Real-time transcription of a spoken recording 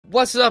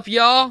What's up,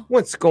 y'all?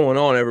 What's going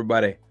on,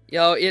 everybody?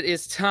 Yo, it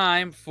is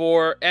time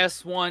for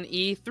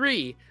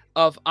S1E3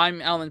 of I'm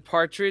Alan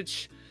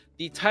Partridge.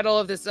 The title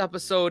of this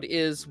episode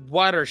is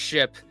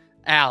Watership,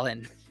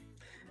 Alan.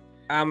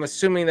 I'm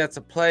assuming that's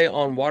a play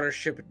on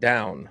Watership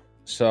Down.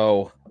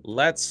 So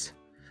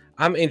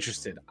I'm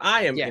interested.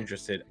 I am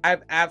interested.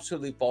 I've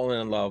absolutely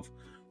fallen in love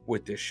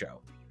with this show.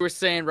 We were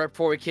saying right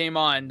before we came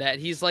on that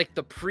he's like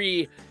the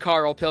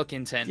pre-Carl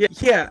Pilkington.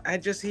 Yeah.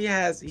 He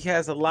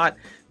has a lot.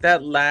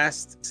 That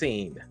last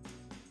scene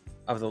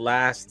of the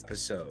last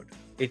episode,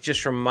 it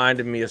just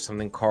reminded me of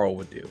something Carl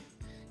would do.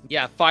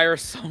 Yeah, fire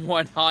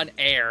someone on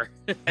air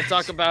and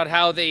talk about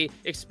how they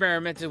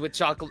experimented with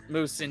chocolate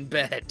mousse in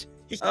bed.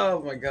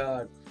 Oh my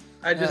god.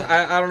 I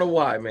don't know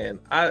why, man.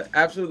 I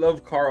absolutely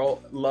love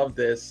Carl, love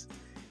this,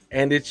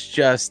 and it's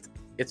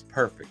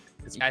perfect.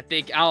 I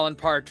think Alan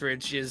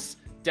Partridge is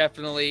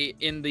definitely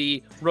in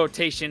the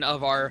rotation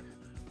of our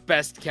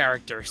best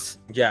characters.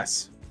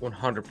 Yes,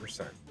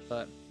 100%.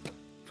 But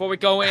before we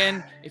go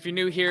in, if you're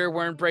new here,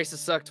 we're in Brace to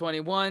Suck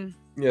 21.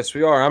 Yes,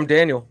 we are. I'm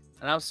Daniel.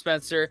 And I'm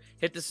Spencer.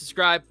 Hit the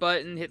subscribe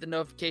button, hit the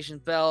notification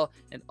bell,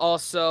 and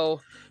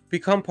also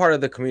become part of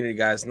the community,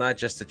 guys, not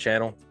just the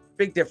channel.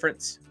 Big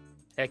difference.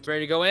 Heck, ready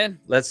to go in?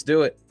 Let's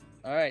do it.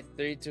 All right,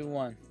 3, 2,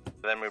 1.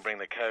 Then we bring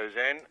the cows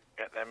in,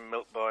 get them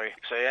milked by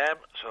Sam.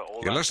 So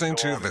all You're listening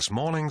to This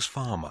Morning's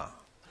Farmer.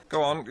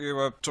 Go on, you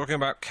were talking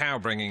about cow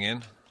bringing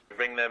in. We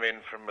bring them in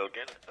from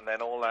milking, and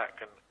then all that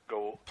can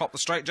go. Pop the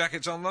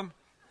straitjackets on them.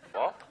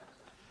 What?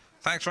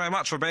 Thanks very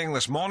much for being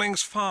This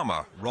Morning's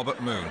Farmer,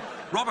 Robert Moon.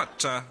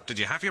 Robert, did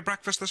you have your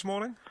breakfast this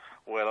morning?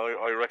 Well,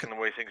 I reckon the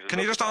way things are. Can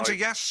you just answer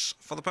yes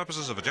for the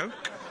purposes of a joke?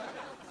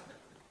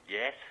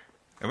 Yes.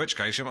 In which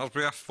case, you must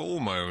be a full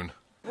moon.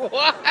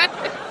 What?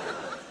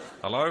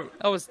 Hello?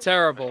 That was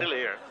terrible. Still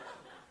here.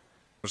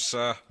 I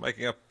was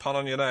making a pun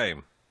on your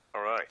name.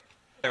 All right.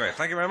 Anyway,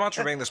 thank you very much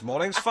for being This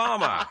Morning's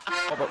Farmer.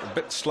 Robert, a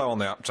bit slow on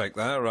the uptake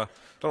there.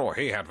 Don't know what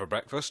he had for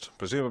breakfast.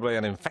 Presumably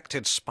an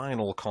infected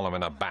spinal column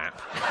in a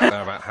BAP.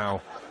 There about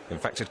how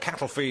infected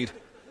cattle feed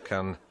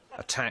can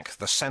attack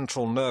the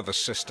central nervous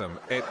system.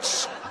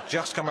 It's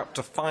just come up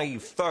to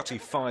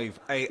 5:35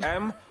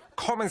 a.m.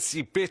 Kommen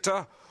Sie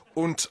bitte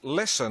und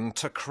listen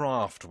to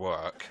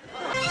Kraftwerk.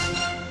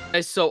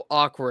 It's so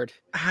awkward.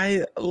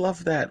 I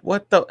love that.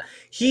 What the?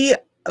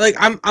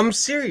 I'm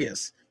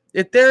serious.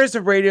 If there is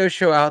a radio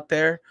show out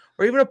there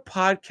or even a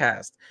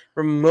podcast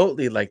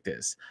remotely like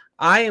this,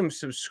 I am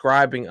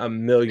subscribing a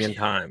million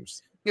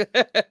times.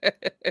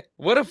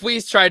 What if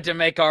we tried to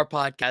make our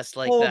podcast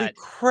like that? Holy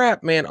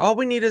crap, man. All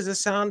we need is a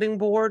sounding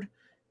board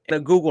and a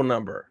Google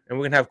number, and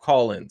we can have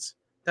call-ins.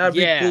 That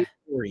would be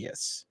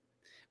glorious.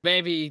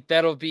 Maybe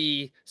that'll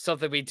be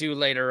something we do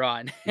later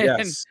on. Yes.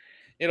 And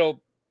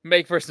it'll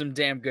make for some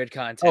damn good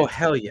content. Oh,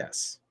 hell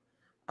yes.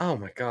 Oh,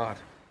 my God.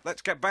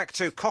 Let's get back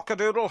to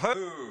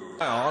Cockadoodle-Who.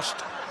 I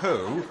asked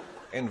who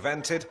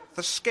invented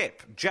the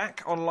skip.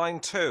 Jack on line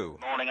 2.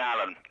 Morning,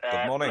 Alan.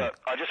 Good morning. Look,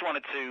 I just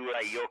wanted to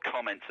say your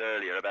comments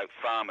earlier about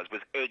farmers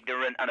was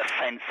ignorant and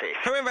offensive.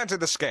 Who invented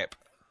the skip?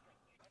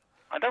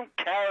 I don't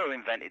care who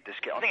invented the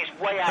skip. I think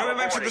it's way out Who of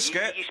invented order. the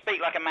skip? You speak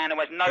like a man who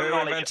has no Who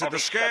knowledge invented of the the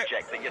skip?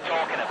 subject that you're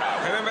talking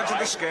about. Who invented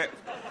the right? skip?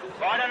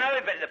 Well, I don't know who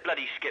invented the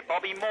bloody skip.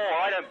 Bobby Moore.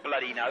 I don't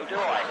bloody know, do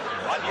I?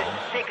 I'm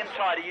just sick and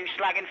tired of you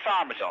slagging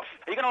farmers off.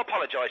 Are you going to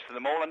apologise to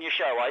them all on your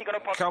show? Are you going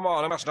to apologise? Come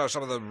on, I must know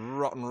some of the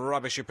rotten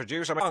rubbish you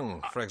produce. I mean,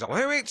 tongue, for example.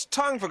 Who eats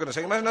tongue, for goodness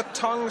sake? Imagine a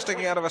tongue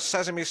sticking out of a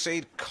sesame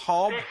seed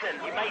cob. Listen,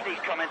 you made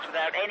these comments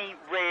without any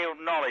real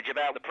knowledge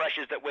about the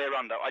pressures that we're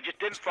under. I just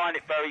didn't find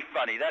it very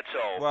funny, that's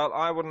all. Well,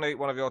 I wouldn't eat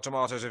one of your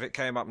tomatoes if it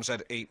came up and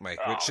said, eat me,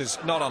 which is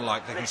not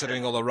unlikely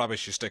considering all the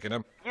rubbish you stick in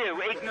them. You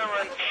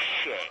ignorant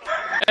shit.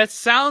 It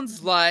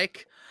sounds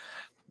like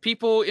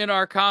people in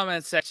our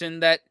comment section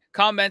that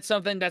comment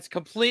something that's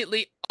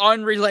completely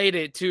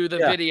unrelated to the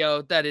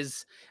video that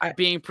is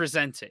being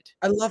presented.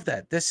 I love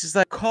that. This is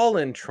like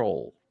call-in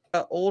troll.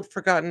 An old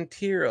forgotten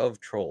tier of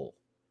troll.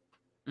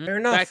 Fair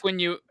enough. Back when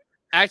you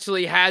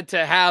actually had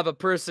to have a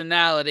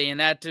personality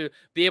and had to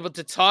be able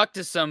to talk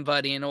to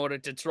somebody in order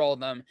to troll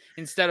them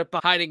instead of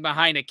hiding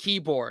behind a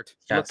keyboard.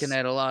 Yes. Looking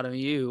at a lot of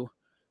you.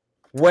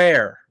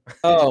 Where?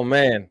 Oh,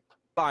 man.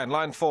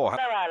 Line 4.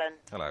 Hello, Alan.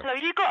 Hello. Hello,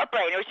 you got a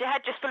brain or is your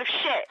head just full of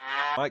shit?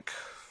 Mike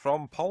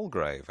from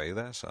Polgrave, are you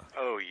there, sir?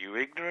 Oh, you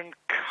ignorant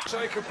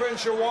Take a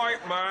pinch of white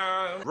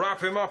man,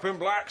 wrap him up in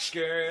black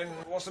skin.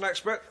 What's the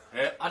next bit?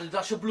 Add a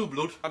dash of blue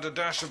blood. And a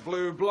dash of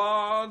blue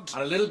blood.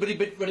 And a little bitty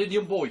bit red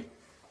Indian boy.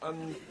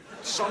 And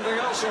something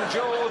else in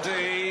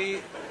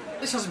Geordie.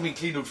 This hasn't been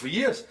cleaned up for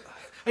years.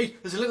 Hey,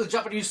 there's a little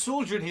Japanese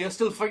soldier in here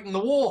still fighting the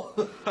war.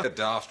 A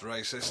daft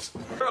racist.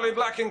 Curly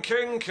black and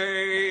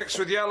kinky, mixed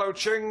with yellow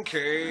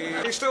chinky.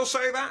 Can you still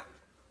say that?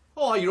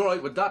 Oh, you're all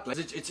right with that.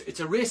 It's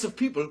a race of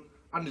people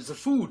and it's a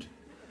food.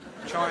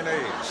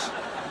 Chinese.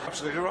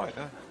 Absolutely right,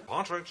 yeah.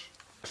 Partridge.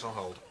 Yes, I'll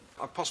hold.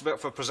 I'm possibly up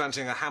for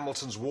presenting a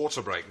Hamilton's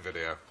water break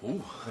video.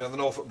 Ooh. You know, the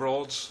Norfolk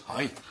Broads.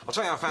 Aye. I'll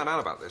tell you how I found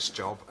out about this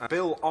job.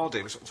 Bill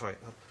Oddie was... Sorry,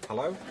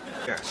 hello?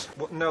 Yes.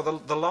 Well, no,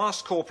 the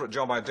last corporate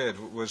job I did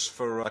was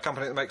for a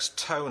company that makes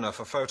toner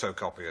for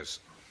photocopiers.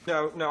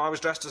 No, I was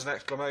dressed as an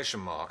exclamation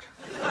mark.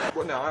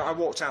 Well, no, I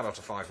walked out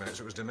after 5 minutes.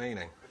 It was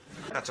demeaning.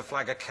 I had to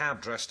flag a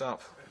cab dressed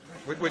up,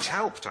 which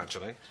helped,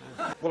 actually.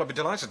 Well, I'd be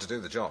delighted to do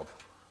the job.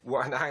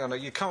 Well, hang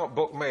on, you can't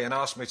book me and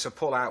ask me to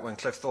pull out when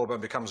Cliff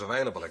Thorburn becomes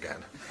available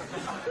again.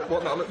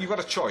 Well, no, look, you've got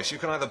a choice. You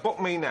can either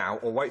book me now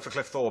or wait for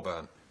Cliff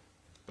Thorburn.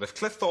 But if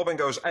Cliff Thorburn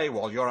goes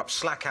AWOL, you're up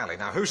slack alley.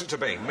 Now, who's it to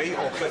be, me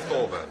or Cliff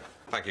Thorburn?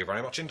 Thank you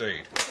very much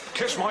indeed.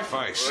 Kiss my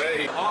face.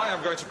 Hey. I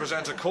am going to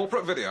present a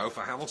corporate video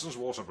for Hamilton's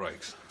Water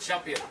Breaks.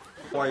 Champion.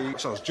 Why,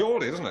 sounds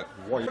Geordie, doesn't it?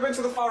 Why, you been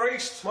to the Far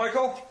East,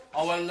 Michael?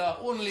 Oh, well,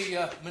 only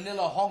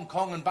Manila, Hong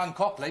Kong and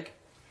Bangkok, like.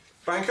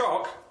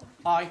 Bangkok?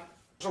 Aye.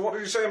 So what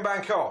did you say in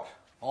Bangkok?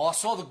 Oh, I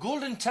saw the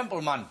Golden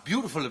Temple, man.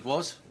 Beautiful it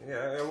was.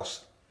 Yeah, it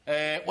was.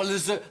 Well,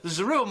 there's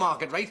a river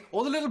market, right?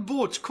 All the little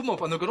boats come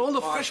up and they've got all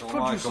the fresh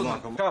produce on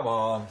them. Come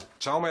on.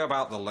 Tell me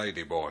about the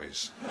lady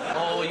boys.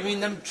 Oh, you mean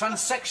them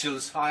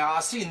transsexuals? I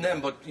seen them,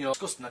 but, you know,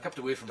 disgusting. I kept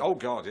away from them. Oh,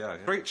 God, yeah.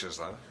 Creatures,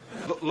 though.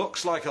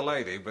 Looks like a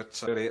lady, but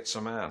really it's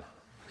a man.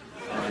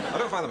 I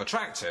don't find them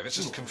attractive. It's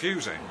just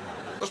confusing.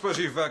 I suppose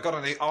you've got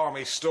any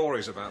army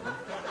stories about them.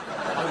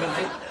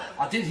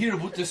 I did hear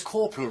about this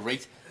corporal,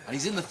 right? And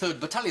he's in the 3rd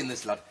Battalion,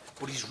 this lad.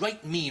 But he's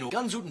right mean.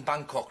 Guns out in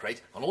Bangkok,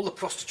 right? And all the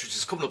prostitutes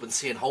is coming up and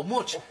saying how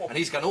much. And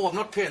he's going, oh, I'm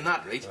not paying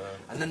that, right?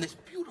 And then this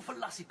beautiful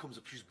lassie comes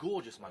up. She's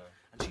gorgeous, man.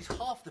 And she's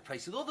half the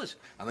price of the others.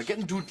 And they're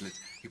getting doodled.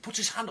 He puts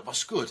his hand up her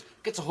skirt,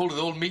 gets a hold of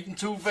the old meat and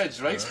 2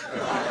 veg, right?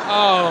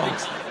 Oh.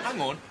 Thinks,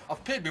 hang on,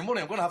 I've paid me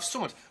money, I'm going to have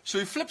something. So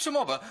he flips him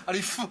over and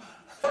he...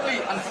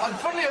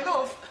 funnily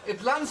enough,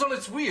 it lands on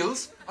its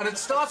wheels and it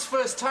starts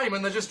first time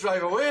and they just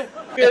drive away.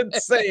 Good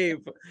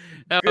save.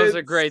 That was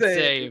a great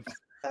save.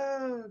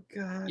 Oh,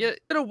 God. Yeah,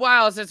 it's been a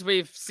while since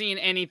we've seen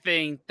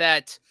anything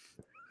that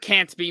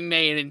can't be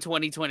made in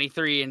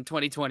 2023 and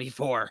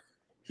 2024.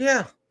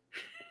 Yeah.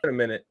 Wait a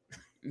minute.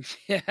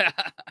 Yeah.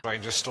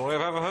 Strangest story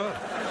I've ever heard.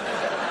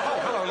 Oh,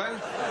 hello, Len.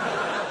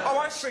 Oh,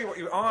 I see what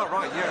you... Oh,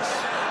 right,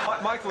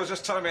 yes. Michael was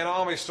just telling me an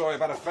army story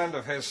about a friend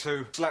of his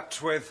who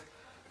slept with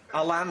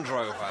a Land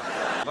Rover.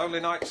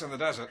 Lonely nights in the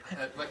desert.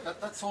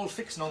 That's all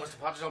fixed now, Mr.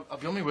 Partridge. I'll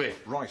be on my way.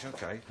 Right,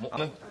 OK.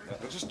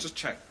 Just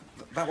check.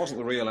 That wasn't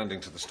the real ending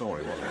to the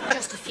story, was it?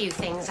 Just a few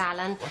things,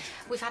 Alan. What?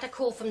 We've had a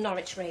call from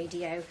Norwich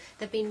Radio. There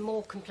have been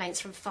more complaints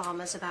from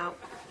farmers about,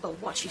 well,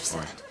 what you've said.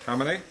 Right. How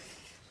many?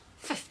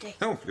 50.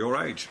 Oh,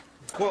 your age.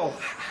 Well,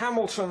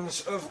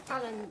 Hamilton's of...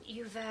 Alan,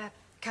 you've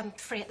come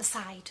free at the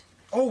side.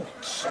 Oh,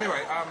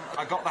 anyway,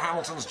 I got the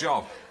Hamilton's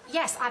job.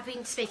 Yes, I've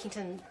been speaking to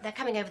them. They're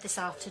coming over this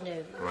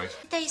afternoon. Right.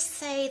 They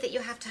say that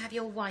you have to have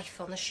your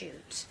wife on the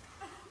shoot.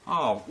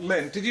 Oh,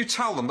 Lynn, did you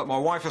tell them that my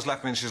wife has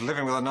left me and she's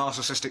living with a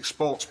narcissistic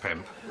sports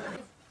pimp?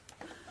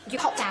 You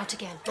popped out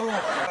again.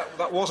 Oh,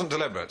 that wasn't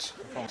deliberate.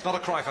 It's not a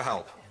cry for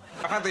help.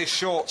 I've had these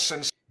shorts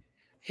since...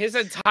 His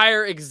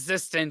entire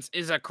existence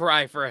is a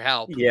cry for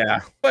help.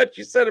 Yeah. But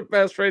you said it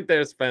best right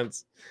there,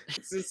 Spence.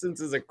 Existence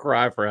is a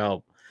cry for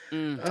help.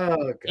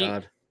 Oh,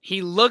 God.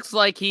 He looks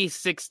like he's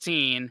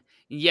 16,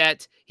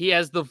 yet he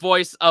has the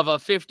voice of a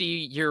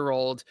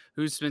 50-year-old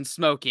who's been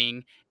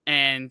smoking,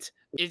 and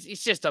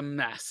it's just a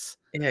mess.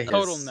 Yeah,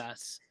 total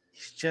mess.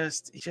 He's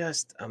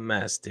just a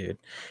mess, dude.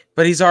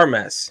 But he's our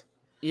mess.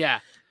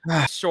 Yeah.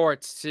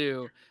 Shorts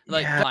too.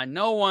 Like, yeah.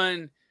 No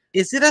one.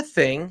 Is it a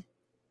thing?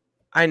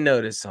 I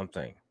noticed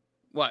something.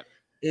 What?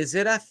 Is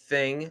it a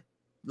thing?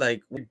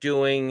 Like, we're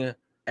doing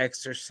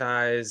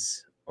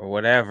exercise or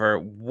whatever.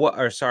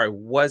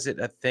 Was it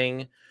a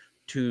thing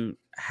to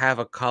have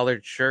a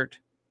collared shirt?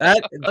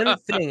 That one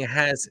thing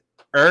has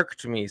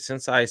irked me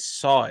since I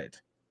saw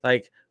it.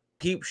 Like,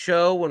 Peep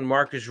Show when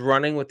Mark is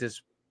running with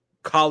his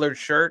collared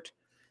shirt,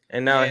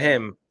 and now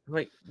him. I'm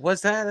like,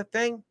 was that a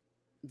thing?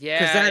 Yeah,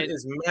 because that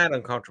is mad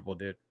uncomfortable,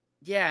 dude.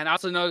 Yeah, and I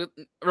also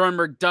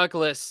remember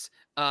Douglas,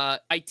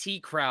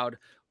 IT crowd,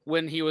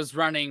 when he was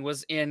running,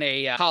 was in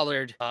a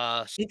collared.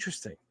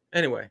 Interesting.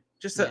 Anyway,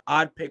 just an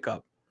odd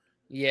pickup.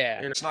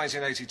 Yeah. It's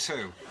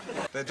 1982.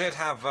 They did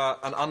have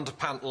an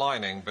underpant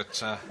lining,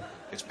 but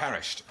it's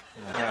perished.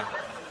 Yeah.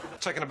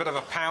 Taken a bit of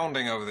a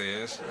pounding over the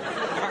years.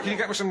 Can you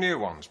get me some new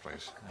ones,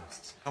 please?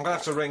 I'm going to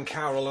have to ring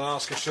Carol and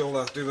ask if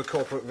she'll do the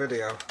corporate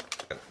video.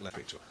 Let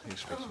me speak to her. You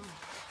speak to her,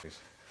 please.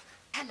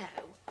 Hello.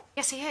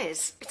 Yes, he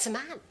is. It's a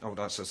man. Oh,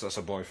 that's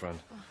a boyfriend.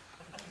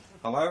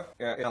 Hello?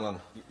 Yeah,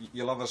 Ellen.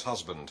 Your lover's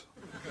husband.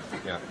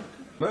 Yeah.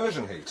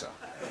 Immersion heater.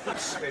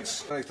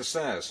 It's beneath the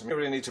stairs. You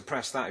really need to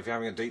press that if you're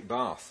having a deep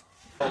bath.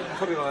 Well,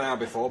 put it on an hour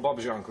before.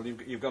 Bob's your uncle.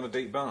 You've got a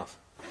deep bath.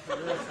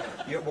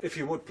 Yeah, well, if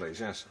you would, please,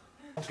 yes.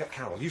 Let's get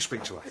Carol. You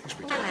speak to her.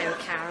 Hello,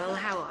 Carol.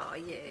 How are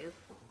you?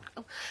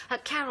 Oh,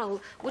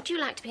 Carol, would you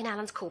like to be in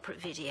Alan's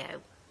corporate video?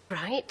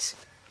 Right.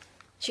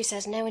 She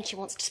says no and she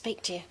wants to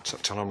speak to you.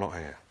 Tell her I'm not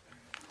here.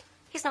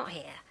 He's not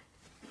here.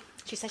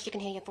 She says she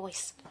can hear your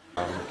voice.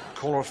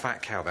 Call her a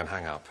fat cow, then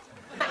hang up.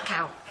 Fat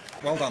cow.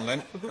 Well done,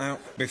 Lynn. Now,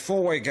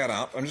 before we get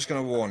up, I'm just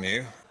going to warn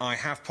you, I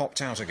have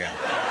popped out again.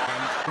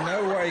 And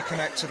no way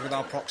connected with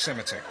our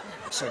proximity.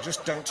 So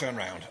just don't turn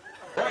round.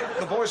 Right,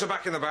 the boys are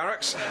back in the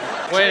barracks.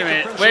 Wait a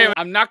minute.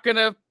 I'm not going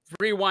to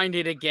rewind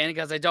it again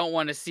because I don't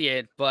want to see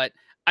it, but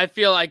I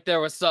feel like there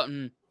was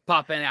something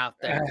popping out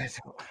there.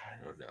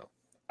 I don't know.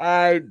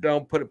 I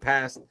don't put it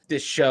past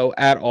this show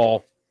at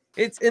all.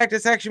 In fact,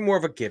 it's actually more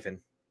of a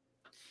given.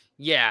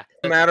 Yeah.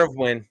 No matter of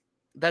when.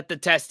 That the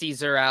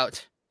testes are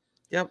out.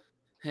 Yep.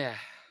 Yeah.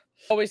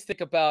 Always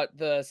think about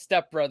the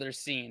Step Brothers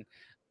scene.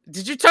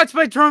 Did you touch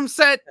my drum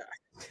set?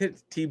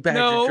 Teabag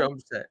your drum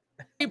set.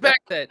 Teabag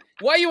that.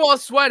 Why are you all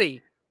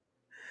sweaty?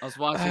 I was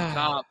watching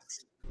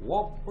Cops.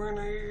 What we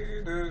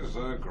need is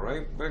a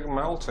great big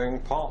melting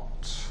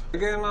pot,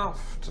 big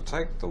enough to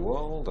take the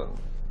world and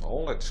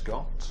all it's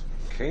got.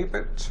 Keep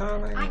it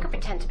turning. I could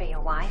pretend to be your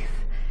wife.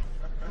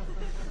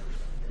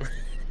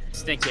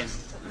 Stinking.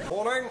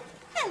 Morning.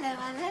 Hello,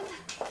 Alan.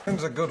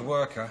 Tim's a good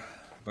worker,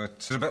 but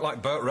he's a bit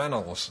like Burt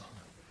Reynolds.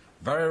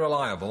 Very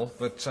reliable,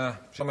 but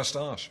she's a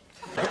moustache.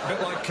 A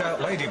bit like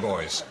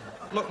Ladyboys.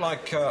 Look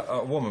like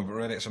a woman, but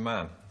really it's a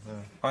man.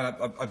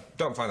 I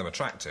don't find them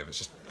attractive, it's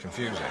just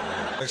confusing.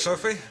 Hey,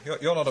 Sophie,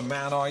 you're not a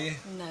man, are you?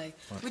 No.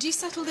 Right. Would you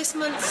settle this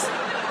month's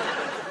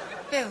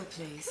bill,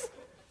 please?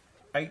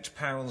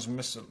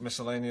 £8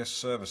 miscellaneous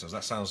services.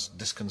 That sounds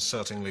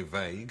disconcertingly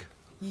vague.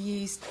 You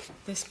used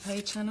this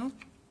pay channel?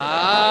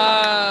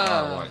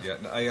 Ah. Oh,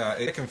 right, yeah.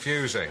 It's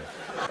confusing.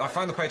 I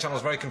find the pay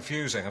channels very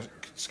confusing.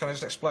 Can I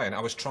just explain?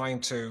 I was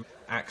trying to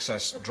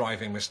access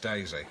Driving Miss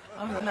Daisy.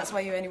 Oh, and that's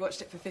why you only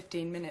watched it for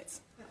 15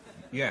 minutes?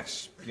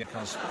 Yes,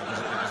 because it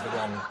was the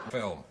wrong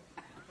film.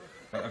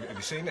 Have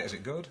you seen it? Is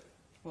it good?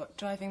 What,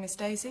 Driving Miss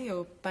Daisy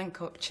or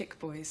Bangkok Chick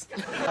Boys?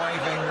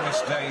 Driving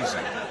Miss Daisy.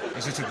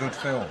 Is it a good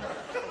film?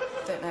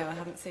 Don't know, I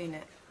haven't seen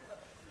it.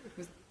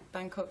 Was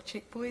Bangkok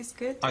Chick Boys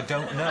good? I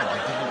don't know,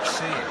 I didn't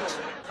see it.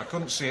 I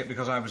couldn't see it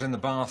because I was in the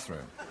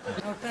bathroom.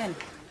 Oh, Ben,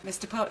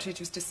 Mr. Partridge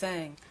was just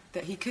saying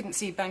that he couldn't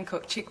see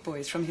Bangkok Chick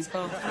Boys from his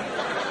bathroom.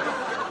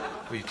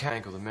 Well, you can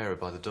angle the mirror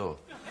by the door.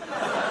 Do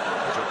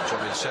you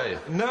want me to show you?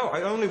 No,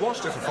 I only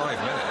watched it for 5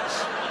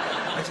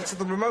 minutes.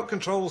 The remote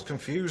control's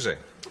confusing.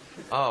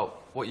 Oh,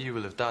 what you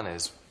will have done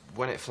is,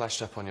 when it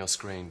flashed up on your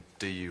screen,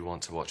 do you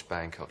want to watch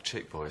Bangkok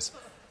Chick Boys?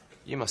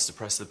 You must have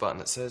pressed the button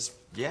that says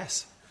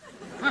yes.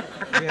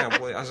 Yeah,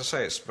 well, as I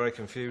say, it's very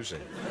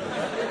confusing.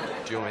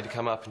 Do you want me to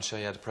come up and show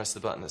you how to press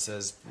the button that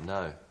says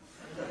no?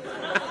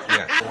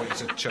 Yeah, I want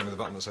you to show me the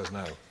button that says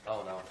no.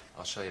 Oh, no,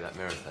 I'll show you that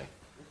mirror thing.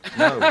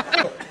 No.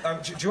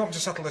 Do you want me to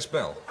settle this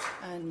bill?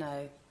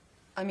 No.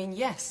 I mean,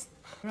 yes.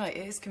 Right,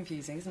 it is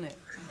confusing, isn't it?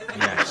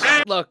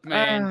 Yes. Look,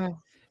 man,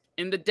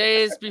 in the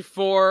days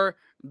before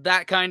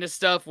that kind of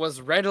stuff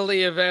was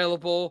readily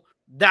available,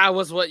 that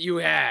was what you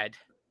had.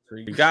 So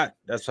you got,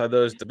 that's why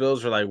the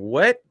bills were like,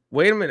 what?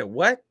 Wait a minute,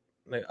 what?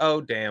 Like, oh,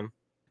 damn.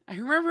 I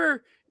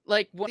remember,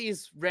 like, one of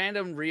these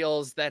random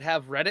reels that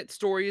have Reddit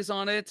stories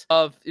on it.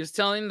 It was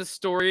telling the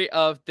story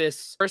of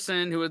this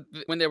person who,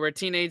 when they were a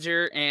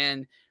teenager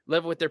and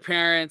lived with their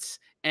parents,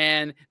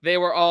 and they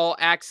were all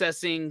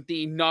accessing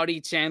the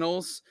naughty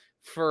channels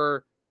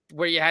for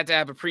where you had to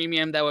have a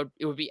premium that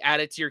would be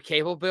added to your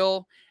cable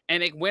bill.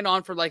 And it went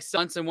on for like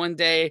months. And one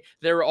day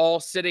they were all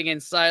sitting in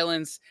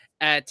silence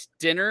at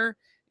dinner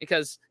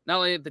because not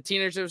only the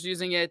teenagers was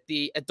using it,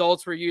 the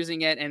adults were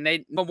using it, and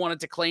they wanted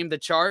to claim the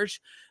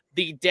charge.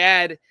 The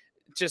dad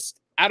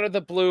just out of the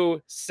blue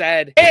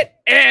said, "It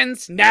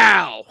ends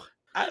now."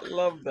 I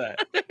love that.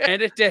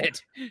 And it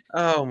did.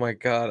 Oh my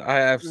God.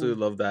 I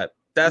absolutely love that.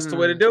 That's the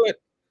way to do it.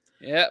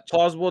 Yeah.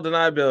 Plausible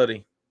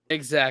deniability.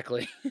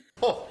 Exactly.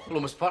 Oh,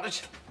 hello, Mr.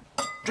 Partridge.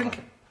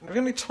 Drink. Have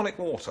you any tonic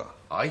water?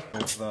 Aye.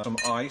 With some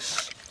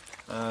ice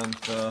and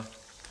a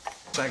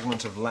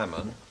segment of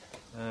lemon.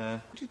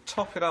 Would you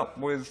top it up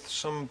with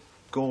some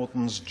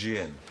Gordon's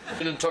gin?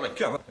 Gin and tonic.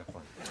 Yeah,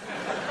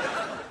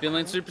 fine.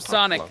 Feeling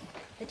supersonic.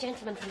 The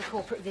gentlemen from the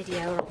corporate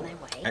video are on their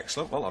way.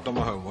 Excellent. Well, I've done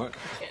my homework.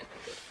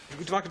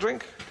 Would you like a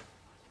drink?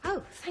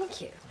 Oh,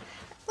 thank you.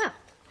 Well,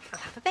 I'll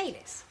have a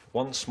Baileys.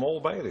 One small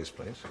Baileys,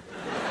 please.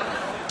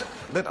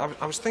 Lynn,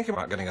 I was thinking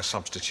about getting a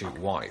substitute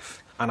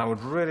wife, and I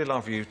would really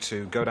love you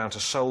to go down to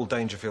Sol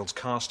Dangerfield's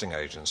casting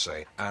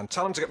agency and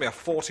tell them to get me a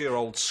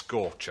 40-year-old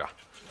scorcher.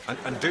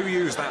 And do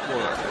use that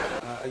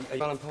word. Are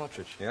you Alan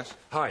Partridge? Yes.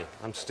 Hi,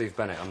 I'm Steve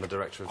Bennett. I'm the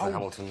director of the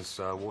Hamilton's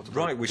Watership.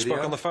 Right, we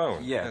spoke on the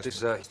phone. Yeah, he's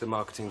the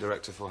marketing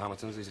director for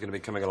Hamilton's. He's going to be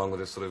coming along with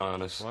this sort of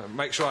harness. Right,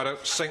 make sure I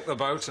don't sink the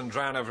boat and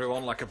drown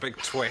everyone like a big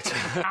twit.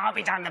 I'll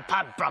be down the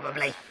pub,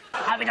 probably.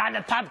 I'll be down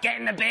the pub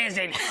getting the beers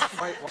in.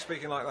 Wait, what's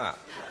speaking like that?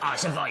 Oh,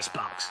 it's a voice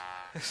box.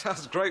 It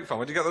sounds great fun.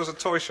 Where'd you get those at a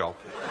toy shop?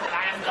 I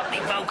haven't got any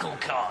vocal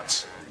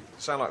cords.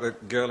 Sound like the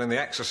girl in The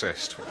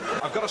Exorcist.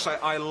 I've got to say,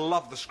 I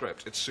love the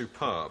script. It's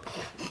superb.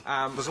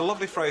 There's a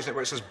lovely phrase in it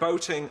where it says,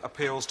 boating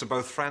appeals to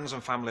both friends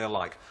and family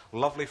alike.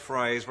 Lovely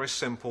phrase, very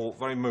simple,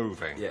 very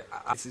moving. Yeah,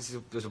 this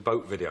is a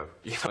boat video,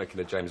 like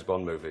in a James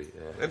Bond movie.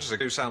 Yeah.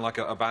 Interesting. You sound like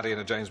a baddie in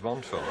a James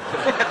Bond film.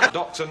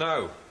 Dr.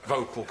 No,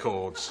 vocal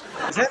cords.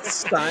 Is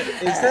that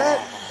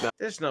No.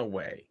 There's no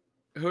way.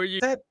 Who are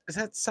you? Is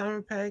that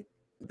Simon Pegg?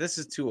 This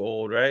is too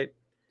old, right?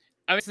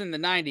 I was in the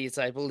 90s,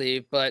 I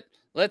believe, but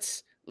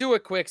let's do a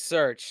quick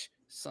search.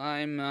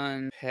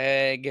 Simon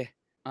Pegg.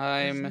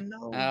 I'm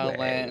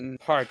Alan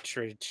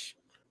Partridge.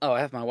 Oh, I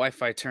have my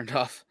Wi-Fi turned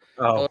off.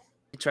 Oh. Let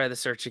me try the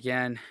search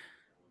again.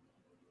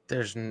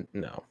 There's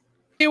no.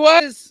 He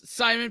was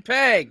Simon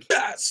Pegg.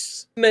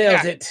 Yes,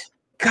 nailed it.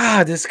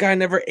 God, this guy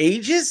never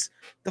ages.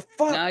 The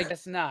fuck? No, I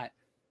guess not.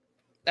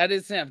 That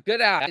is him.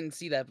 Good eye. I didn't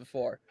see that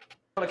before.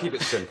 I want to keep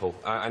it simple,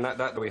 and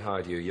that we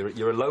hired you.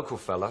 You're a local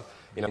fella.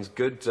 You know, he's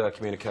good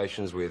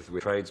communications with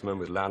tradesmen,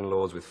 with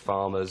landlords, with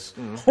farmers.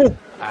 And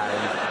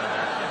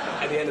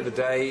at the end of the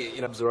day,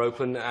 you know, pubs are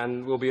open,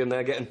 and we'll be in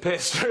there getting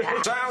pissed.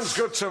 Sounds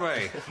good to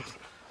me.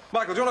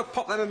 Michael, do you want to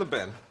pop that in the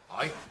bin?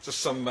 Aye. Just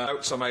some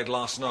notes I made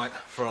last night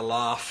for a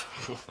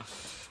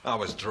laugh. I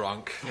was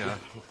drunk, you know.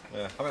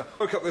 Yeah. I mean, I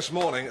woke up this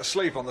morning,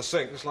 asleep on the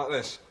sink, just like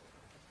this.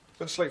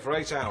 Been asleep for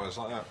 8 hours,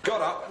 like that.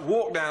 Got up,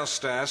 walked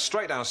downstairs,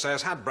 straight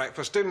downstairs, had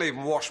breakfast, didn't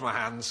even wash my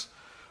hands,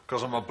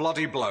 because I'm a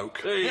bloody bloke.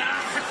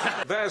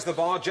 There's the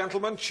bar,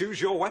 gentlemen.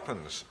 Choose your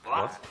weapons.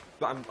 What?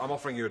 I'm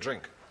offering you a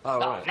drink. Oh,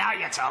 right. Now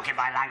you're talking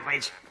my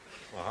language.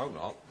 I hope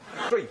not.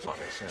 3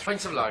 pockets, yeah.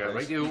 Drinks of lager,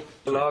 right? You.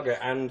 Lager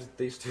and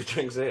these 2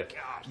 drinks here.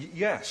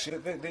 Yes,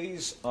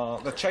 these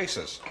are the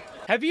chasers.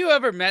 Have you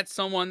ever met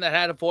someone that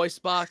had a voice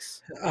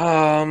box?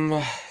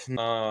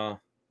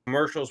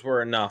 Commercials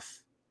were enough.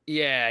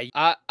 Yeah,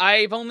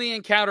 I've only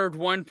encountered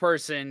one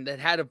person that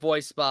had a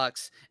voice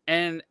box,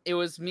 and it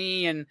was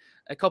me and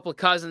a couple of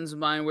cousins of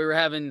mine. We were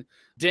having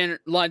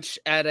lunch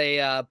at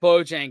a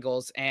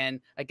Bojangles,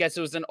 and I guess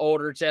it was an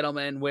older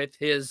gentleman with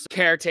his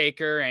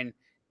caretaker, and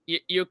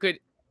you could,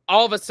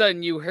 all of a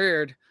sudden you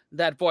heard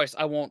that voice.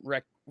 I won't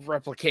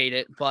replicate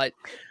it, but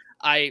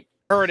I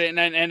heard it,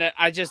 and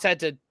I just had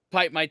to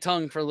bite my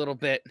tongue for a little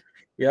bit.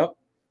 Yep.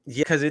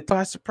 Yeah, because it's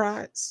by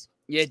surprise.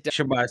 Yeah, it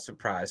should by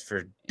surprise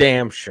for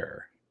damn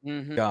sure.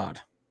 Mm-hmm.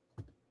 God.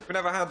 We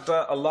never had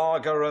a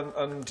lager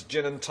and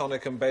gin and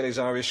tonic and Bailey's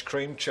Irish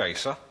cream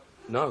chaser.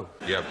 No.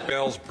 Yeah,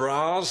 Bill's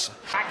Bras.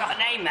 I got a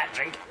name, that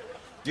drink.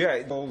 Yeah,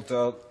 it's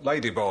called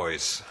Lady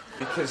Boys.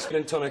 Because gin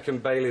and tonic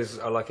and Baileys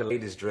are like a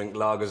lady's drink,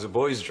 lager's a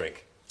boy's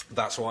drink.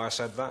 That's why I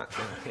said that.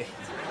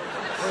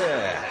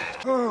 Yeah.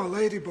 Oh,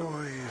 Lady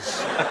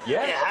Boys.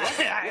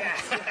 Yeah.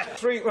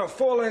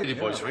 4 Lady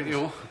Boys, right?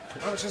 You.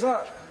 How much is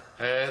that?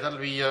 That'll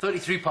be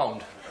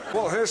 £33.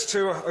 Well, here's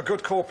to a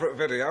good corporate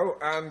video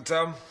and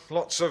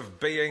lots of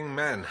being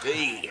men.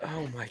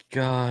 Oh my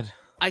God.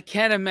 I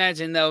can't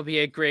imagine that would be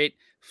a great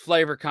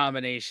flavor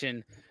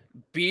combination.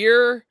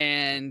 Beer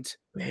and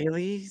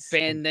Baileys,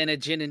 and then a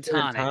gin and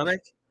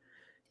tonic.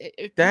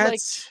 It'd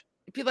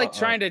be like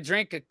trying to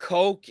drink a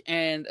Coke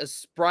and a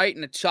Sprite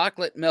and a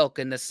chocolate milk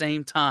in the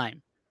same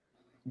time.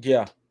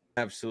 Yeah,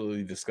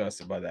 absolutely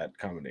disgusted by that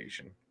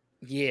combination.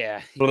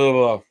 Yeah.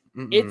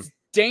 It's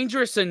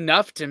dangerous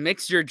enough to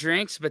mix your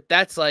drinks, but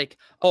that's like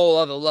a whole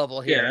other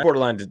level here. Yeah,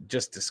 borderline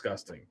just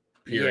disgusting.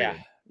 Period.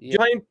 Yeah.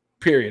 Plain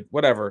period.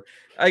 Whatever.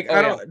 Like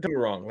don't get me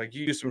wrong. Like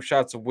you do some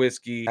shots of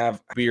whiskey,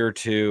 have beer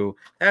too.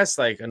 That's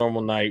like a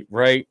normal night,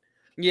 right?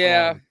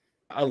 Yeah.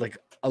 Like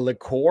a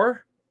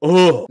liqueur.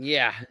 Oh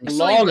yeah.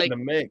 Long in the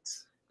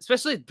mix.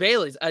 Especially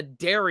Bailey's, a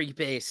dairy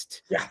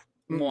based. Yeah.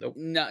 No,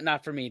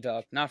 not for me,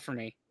 dog. Not for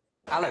me.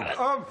 Alan.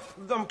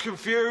 I'm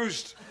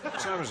confused. What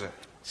time is it?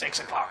 6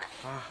 o'clock.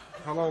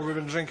 How long have we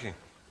been drinking?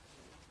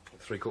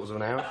 3/4 of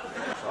an hour.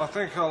 I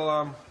think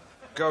I'll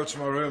go to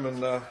my room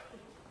and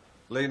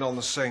lean on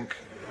the sink.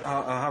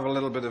 I'll have a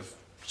little bit of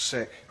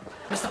sick.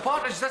 Mr.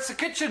 Partridge, that's the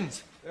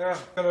kitchens. Yeah,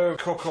 gonna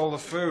cook all the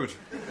food.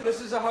 This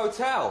is a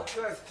hotel.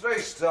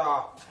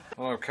 3-star.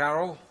 Hello,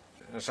 Carol.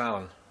 It's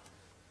Alan.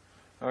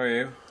 How are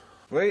you?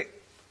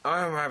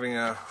 I'm having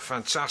a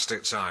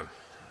fantastic time.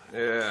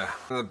 Yeah,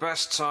 the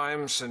best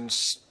time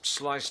since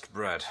sliced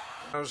bread.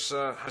 How's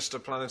Mr.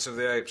 Planet of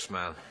the Apes,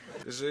 man?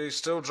 Is he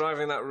still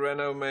driving that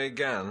Renault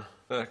Megane?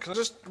 Can I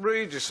just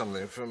read you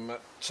something from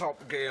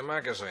Top Gear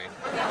magazine?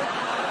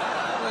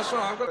 That's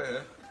right, I've got it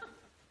here.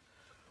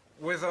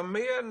 With a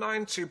mere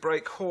 90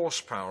 brake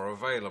horsepower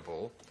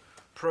available,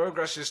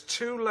 progress is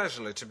too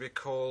leisurely to be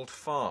called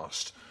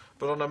fast.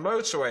 But on a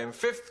motorway in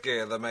 5th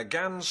gear, the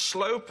Megane's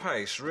slow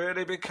pace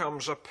really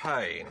becomes a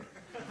pain.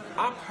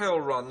 Uphill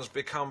runs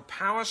become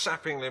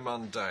power-sappingly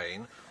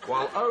mundane,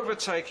 while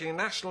overtaking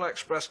National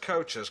Express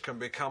coaches can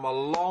become a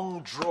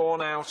long,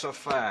 drawn-out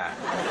affair.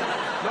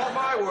 Not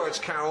my words,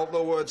 Carol,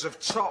 the words of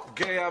Top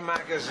Gear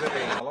magazine.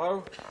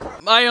 Hello?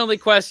 My only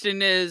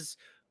question is,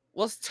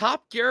 was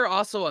Top Gear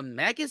also a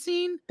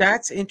magazine?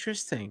 That's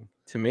interesting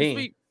to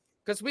me.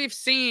 Because we've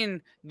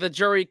seen the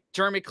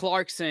Jeremy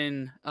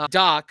Clarkson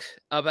doc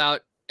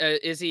about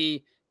is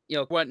he,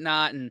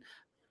 whatnot, and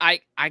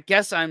I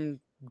guess I'm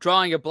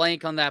drawing a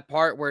blank on that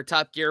part where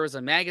Top Gear was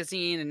a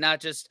magazine and not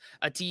just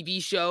a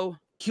TV show.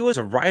 He was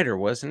a writer,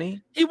 wasn't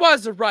he? He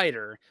was a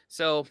writer.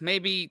 So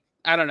maybe,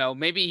 I don't know,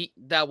 maybe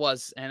that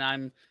was, and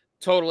I'm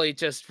totally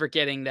just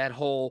forgetting that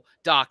whole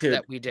doc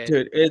that we did.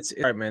 Dude, it's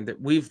all right, man, that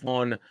we've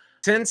won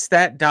since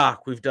that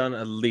doc, we've done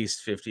at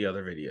least 50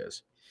 other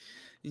videos.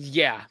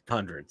 Yeah.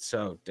 100.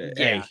 So, yeah.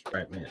 Hey,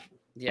 right, man.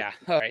 Yeah.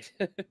 All right.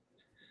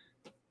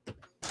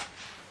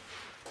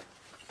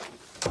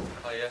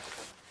 Oh, yeah.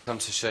 Come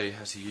to show you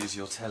how to use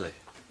your telly.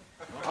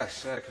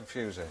 Nice,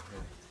 confusing.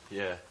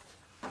 Yeah.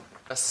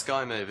 That's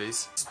Sky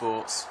Movies,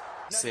 Sports,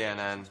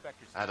 CNN,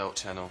 Adult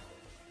Channel.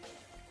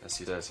 That's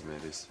your dirty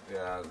movies.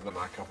 Yeah, not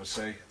my cup of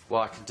tea.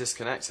 Well, I can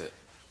disconnect it.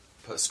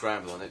 Put a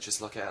scramble on it,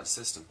 just lock it out of the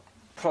system.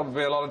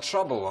 Probably a lot of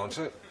trouble, won't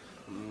it?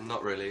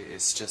 Not really,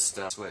 it's just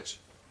a switch.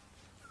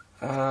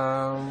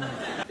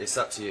 It's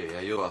up to you, yeah,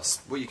 you're boss.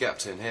 What you get up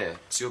to in here,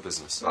 it's your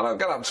business. I don't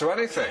get up to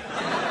anything.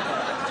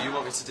 Do you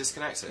want me to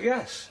disconnect it?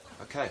 Yes.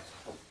 Okay.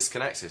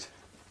 Disconnected.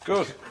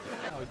 Good.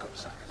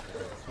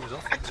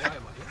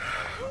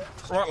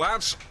 Right,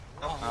 lads.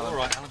 All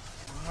right, Alan.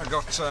 I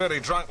got really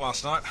drunk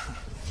last night.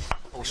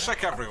 I was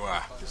sick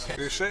everywhere.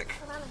 You sick?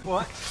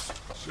 What?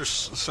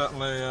 Just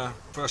certainly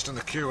first in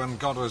the queue when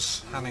God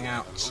was handing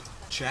out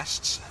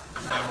chests,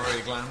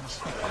 mammary glands.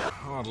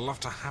 Oh, I'd love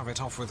to have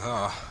it off with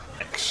her.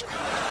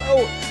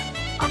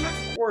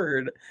 Oh,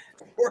 word.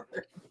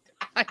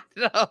 I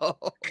know.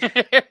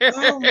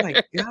 Oh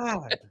my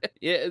God.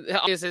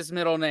 Yeah, is his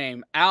middle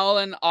name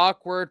Alan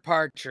Awkward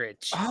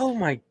Partridge. Oh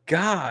my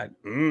God.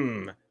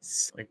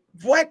 Like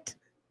what?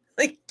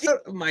 Like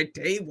get off my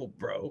table,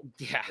 bro.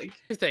 Yeah.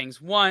 Two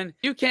things. One,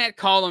 you can't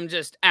call him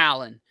just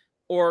Alan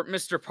or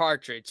Mr.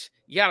 Partridge.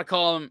 You gotta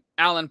call him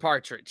Alan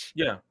Partridge.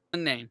 Yeah.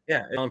 One name.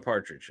 Yeah, Alan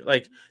Partridge.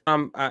 Like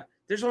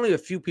there's only a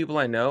few people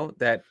I know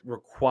that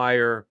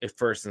require a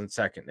first and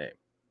second name.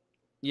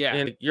 Yeah.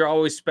 And you're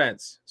always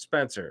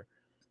Spencer.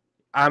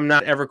 I'm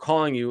not ever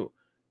calling you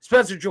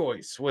Spencer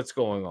Joyce. What's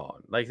going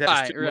on? Like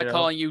that's Right, we're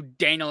calling you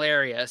Daniel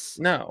Arias.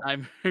 No.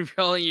 I'm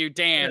calling you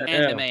Dan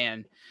and the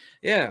man.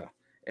 Yeah.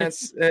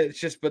 It's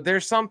just, but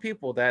there's some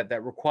people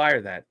that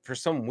require that for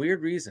some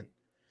weird reason.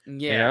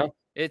 Yeah. You know?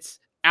 It's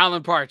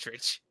Alan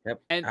Partridge.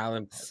 Yep. And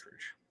Alan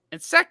Partridge.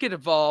 And second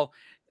of all,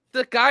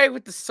 the guy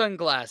with the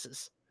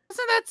sunglasses.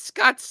 Isn't that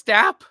Scott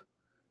Stapp?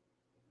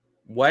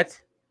 What?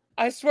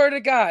 I swear to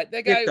God,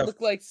 that guy Get the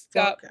looked like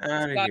Scott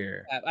outta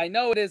here. Stapp. I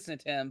know it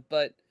isn't him,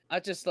 but I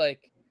just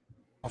like.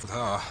 Off with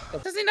her.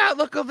 Does he not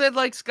look a bit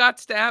like Scott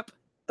Stapp?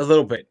 A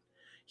little bit.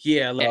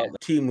 Yeah, a little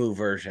Temu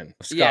version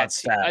of Scott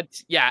Stapp.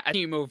 A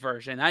Temu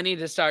version. I need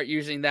to start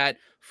using that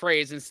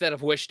phrase instead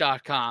of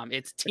wish.com.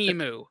 It's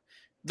Temu.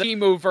 The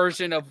Temu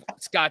version of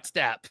Scott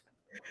Stapp.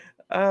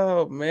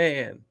 Oh,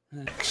 man.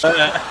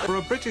 For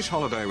a British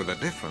holiday with a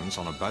difference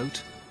on a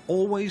boat,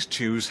 always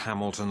choose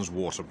Hamilton's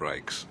water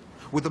breaks.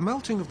 With the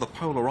melting of the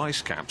polar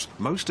ice caps,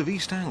 most of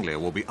East Anglia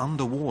will be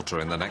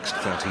underwater in the next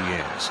 30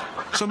 years.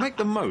 So make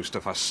the most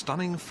of her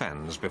stunning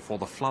fens before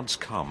the floods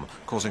come,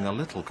 causing a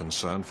little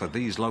concern for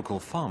these local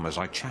farmers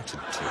I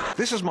chatted to.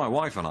 This is my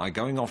wife and I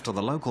going off to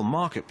the local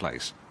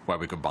marketplace, where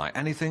we could buy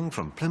anything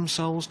from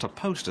plimsolls to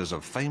posters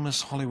of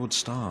famous Hollywood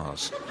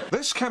stars.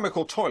 This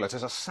chemical toilet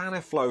is a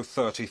Saniflo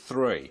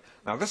 33.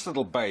 Now, this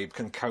little babe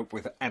can cope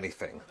with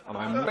anything. And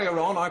earlier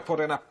on, I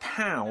put in a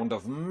pound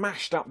of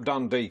mashed up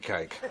Dundee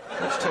cake.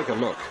 Let's take a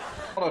look.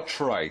 Not a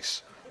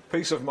trace.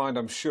 Peace of mind,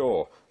 I'm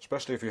sure,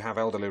 especially if you have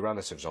elderly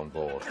relatives on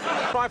board.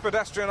 Try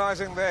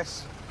pedestrianising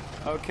this.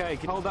 OK,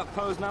 can you hold that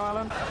pose now,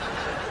 Alan?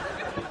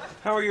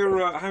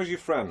 How's your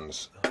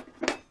friends?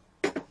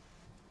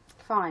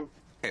 Fine.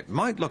 It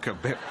might look a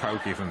bit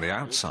pokey from the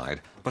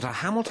outside, but a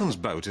Hamilton's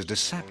boat is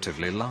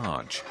deceptively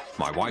large.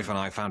 My wife and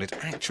I found it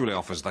actually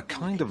offers the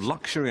kind of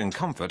luxury and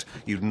comfort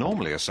you'd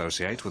normally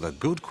associate with a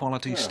good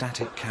quality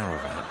static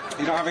caravan.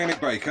 You don't have any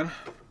bacon?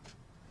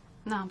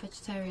 No, I'm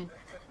vegetarian.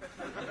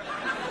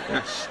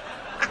 Yes.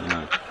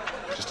 No,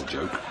 just a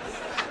joke.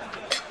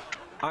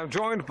 I'm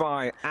joined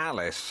by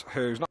Alice,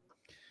 who's not...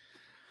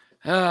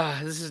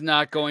 This is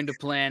not going to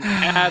plan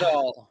at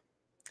all.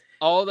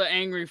 All the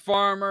angry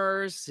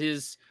farmers,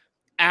 his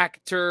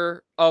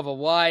actor of a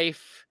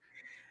wife.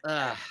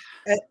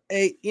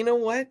 Hey, you know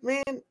what,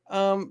 man?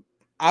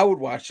 I would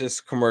watch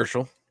this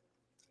commercial.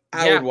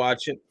 I would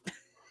watch it.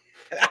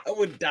 I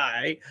would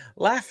die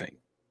laughing.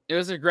 It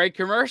was a great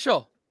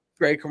commercial.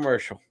 Great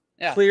commercial.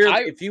 Yeah,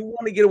 Clearly, if you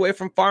want to get away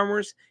from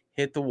farmers,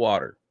 hit the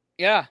water.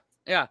 Yeah.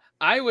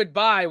 I would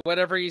buy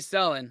whatever he's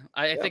selling.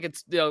 I think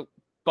it's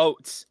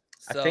boats.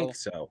 So I think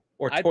so.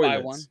 Or I'd toilets.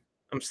 buy one.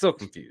 I'm still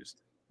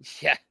confused.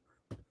 Yeah.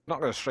 Not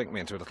going to shrink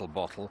me into a little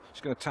bottle.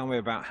 She's going to tell me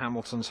about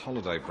Hamilton's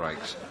holiday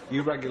breaks.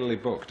 You regularly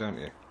book, don't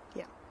you?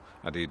 Yeah.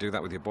 Do you do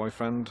that with your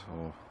boyfriend,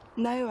 or...?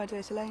 No, I do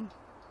it alone.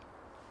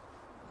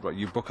 Right,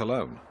 you book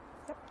alone?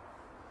 Yep.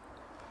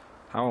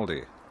 How old are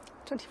you?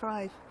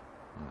 25.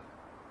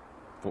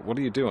 What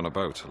do you do on a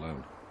boat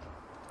alone?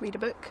 Read a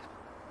book,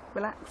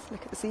 relax,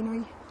 look at the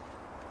scenery.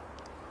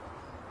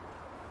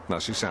 No,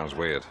 she sounds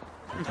weird.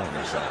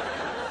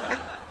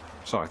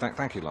 Sorry,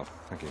 thank you, love.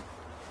 Thank you.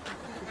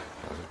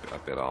 That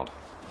was a bit odd.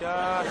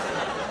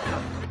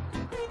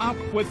 Up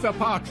with the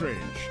Partridge.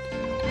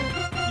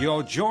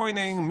 You're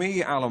joining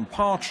me, Alan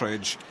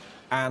Partridge,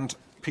 and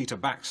Peter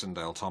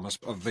Baxendale, Thomas,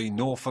 of the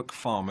Norfolk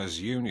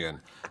Farmers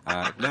Union.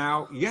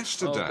 Now,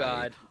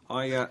 yesterday,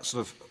 I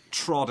sort of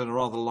trod in a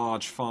rather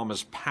large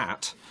farmer's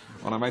pat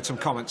when I made some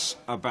comments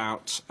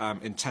about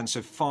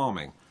intensive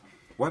farming.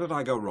 Where did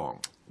I go wrong?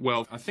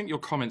 Well, I think your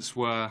comments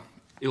were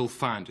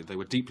ill-founded, they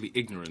were deeply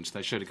ignorant,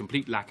 they showed a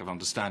complete lack of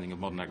understanding of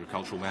modern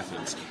agricultural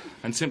methods,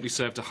 and simply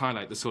served to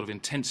highlight the sort of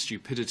intense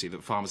stupidity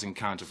that farmers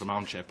encounter from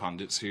armchair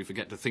pundits who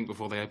forget to think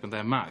before they open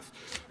their mouth.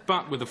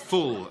 But with a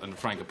full and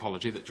frank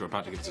apology that you're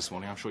about to give us this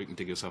morning, I'm sure you can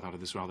dig yourself out of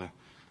this rather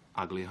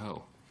ugly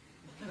hole.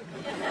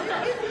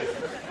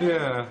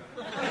 Yeah.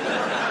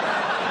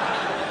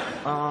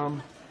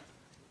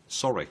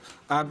 Sorry.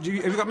 Have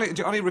you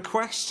got any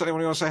requests?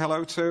 Anyone you want to say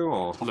hello to,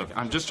 or...? Look,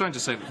 I'm just trying to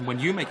say that when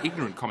you make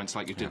ignorant comments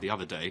like you did the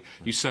other day,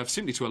 you serve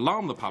simply to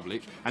alarm the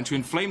public and to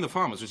inflame the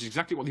farmers, which is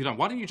exactly what you've done.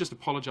 Why don't you just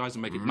apologise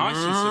and make it nice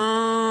and simple?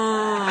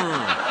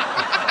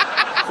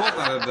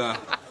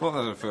 Thought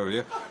that'd fill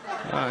you.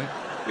 Right.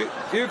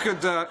 You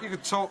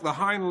could talk the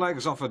hind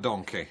legs off a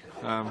donkey.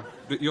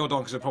 But your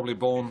donkeys are probably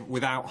born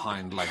without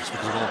hind legs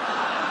because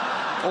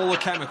of all the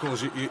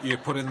chemicals you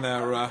put in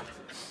their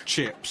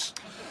chips.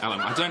 Alan,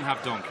 I don't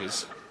have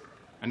donkeys,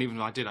 and even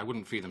if I did, I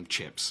wouldn't feed them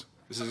chips.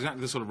 This is exactly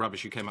the sort of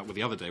rubbish you came up with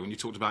the other day when you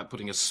talked about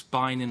putting a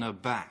spine in a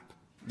bap.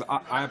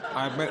 I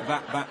admit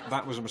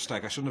that was a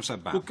mistake. I shouldn't have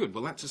said bap. Well, good.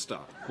 Well, that's a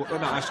start. Well,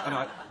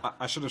 no,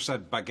 I should have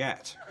said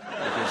baguette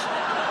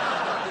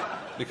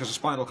because a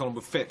spinal column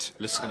would fit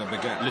in a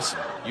baguette. Listen,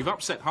 you've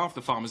upset half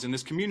the farmers in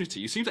this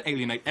community. You seem to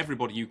alienate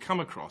everybody you come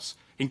across,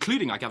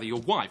 including, I gather, your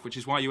wife, which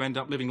is why you end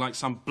up living like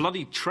some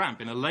bloody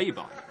tramp in a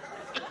lay-by.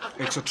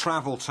 It's a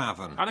travel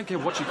tavern. I don't care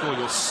what you call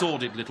your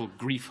sordid little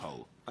grief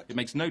hole. It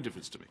makes no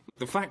difference to me.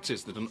 The fact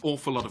is that an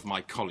awful lot of my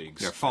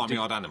colleagues... Yeah,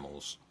 farmyard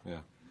animals. Yeah.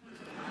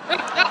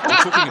 I'm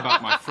talking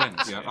about my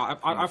friends. Yeah,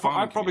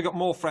 I've probably got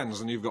more friends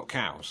than you've got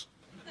cows.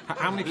 This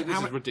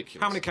is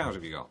ridiculous. How many cows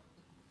have you got?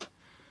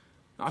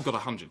 I've got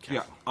 100 cows.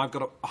 Yeah, I've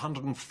got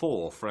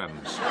 104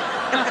 friends.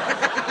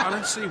 I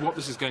don't see what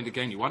this is going to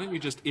gain you. Why don't you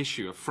just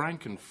issue a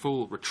frank and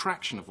full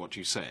retraction of what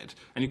you said,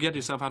 and you get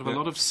yourself out of a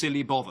lot of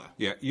silly bother?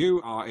 Yeah,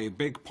 you are a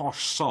big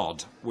posh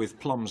sod with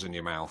plums in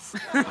your mouth.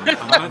 I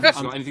don't think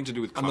it's got anything to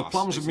do with class. And the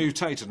plums have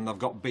mutated and they've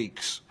got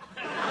beaks.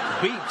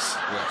 Beaks?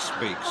 Yes,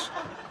 beaks.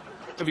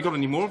 Have you got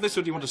any more of this,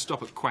 or do you want to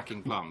stop at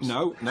quacking plums?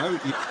 No.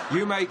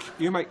 You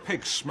make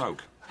pigs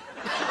smoke.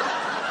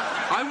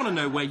 I want to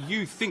know where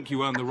you think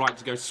you earn the right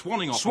to go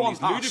swanning off on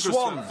these ludicrous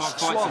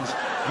swans.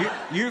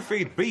 You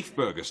feed beef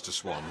burgers to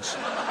swans. Do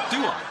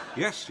I?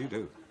 Yes, you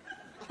do.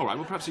 All right,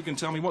 well, perhaps you can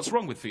tell me what's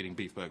wrong with feeding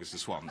beef burgers to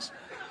swans.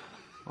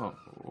 Oh,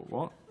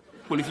 what?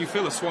 Well, if you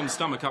fill a swan's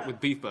stomach up with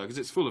beef burgers,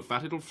 it's full of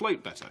fat, it'll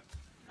float better.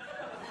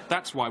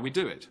 That's why we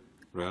do it.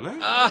 Really?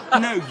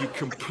 No, you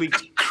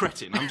complete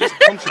cretin. I'm just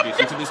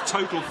contributing to this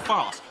total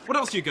farce. What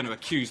else are you going to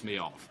accuse me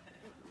of?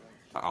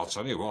 I'll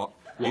tell you what.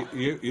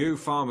 You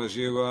farmers,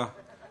 you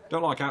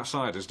don't like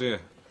outsiders, do you?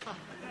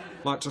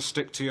 Like to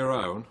stick to your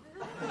own?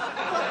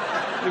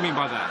 What do you mean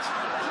by that?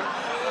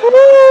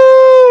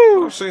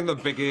 I've seen the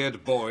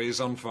big-eared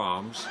boys on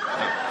farms.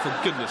 For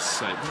goodness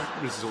sake,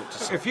 resort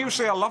to... If you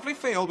see a lovely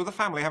field with a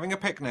family having a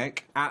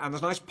picnic, and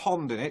there's a nice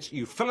pond in it,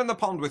 you fill in the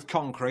pond with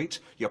concrete,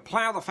 you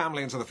plough the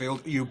family into the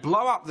field, you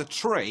blow up the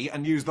tree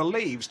and use the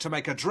leaves to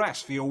make a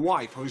dress for your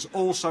wife, who's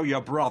also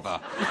your brother.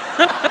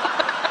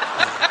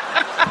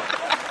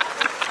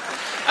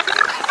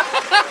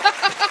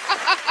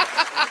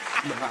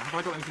 Have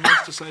I got anything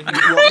else to say here?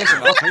 Well,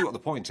 listen, I'll tell you what the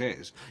point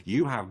is.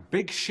 You have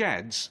big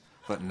sheds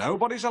that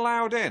nobody's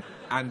allowed in,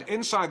 and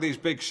inside these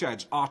big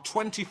sheds are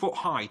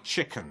 20-foot-high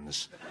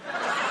chickens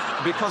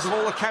because of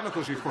all the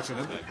chemicals you've put in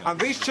them. And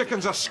these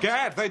chickens are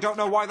scared. They don't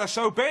know why they're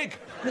so big.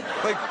 They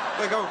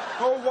go,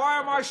 oh, why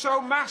am I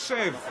so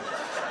massive?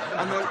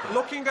 And they're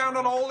looking down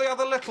on all the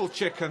other little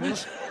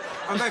chickens,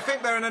 and they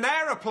think they're in an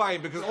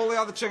aeroplane because all the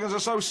other chickens are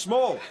so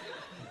small.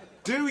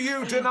 Do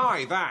you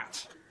deny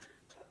that?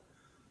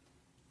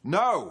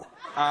 No.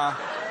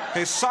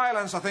 His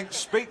silence, I think,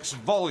 speaks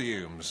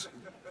volumes.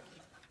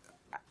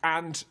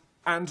 And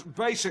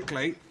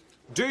basically,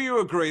 do you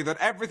agree that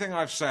everything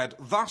I've said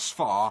thus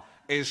far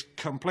is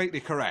completely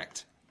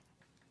correct?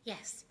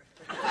 Yes.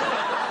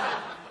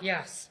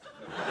 Yes.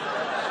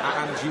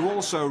 And you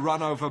also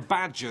run over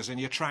badgers in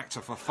your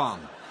tractor for fun?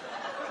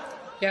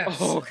 Yes.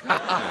 Oh, God.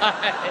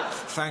 Yeah.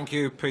 Thank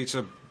you,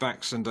 Peter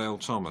Baxendale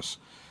Thomas.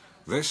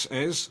 This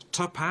is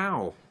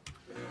Tapow.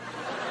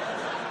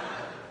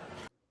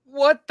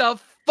 What the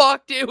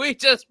fuck did we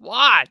just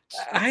watch?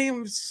 I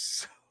am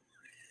so...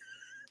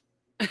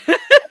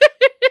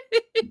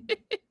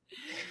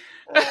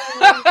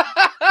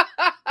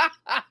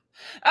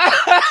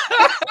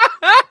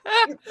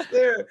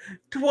 There are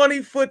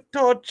 20-foot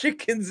tall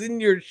chickens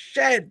in your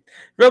shed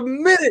for a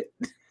minute.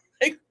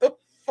 Like the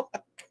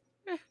fuck?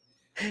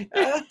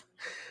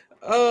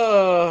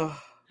 Oh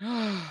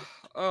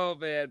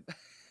man.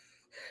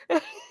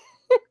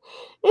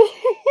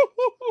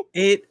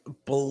 It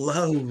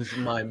blows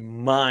my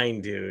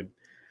mind, dude.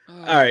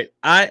 All right,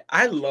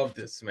 I love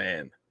this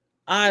man.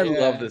 I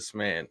love this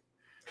man.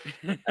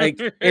 Like,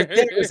 if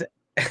there was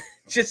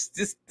just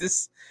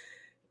this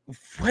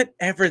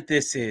whatever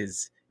this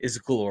is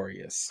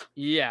glorious.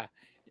 Yeah.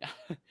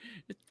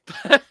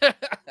 How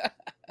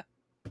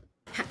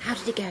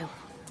did it go?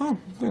 Oh,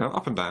 you know,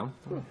 up and down.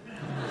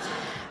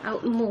 Oh,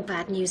 more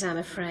bad news, I'm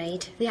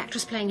afraid. The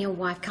actress playing your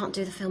wife can't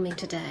do the filming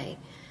today.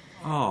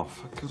 Oh,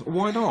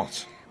 why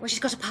not? Well, she's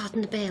got a part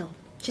in the bill.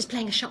 She's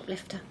playing a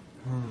shoplifter.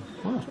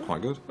 Well, that's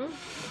quite good. Oh,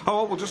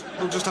 well, we'll just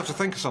have to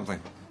think of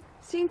something.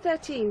 Scene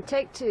 13,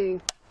 take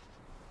 2.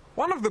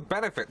 One of the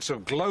benefits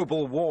of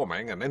global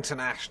warming and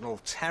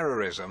international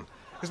terrorism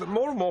is that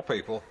more and more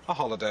people are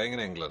holidaying in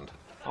England.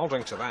 I'll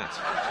drink to that.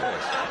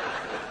 Cheers.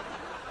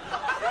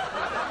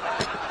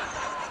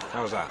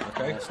 How was that?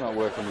 Okay? It's not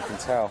working, you can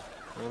tell.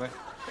 Really?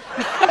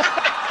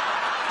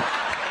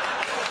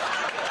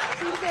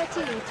 Scene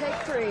 13, take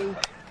 3.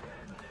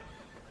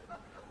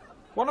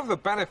 One of the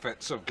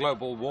benefits of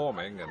global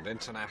warming and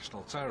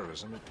international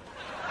terrorism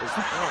is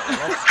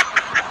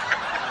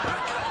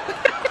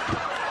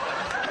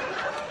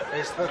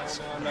that...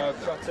 No,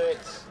 got it.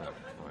 No,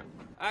 right.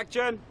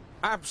 Action!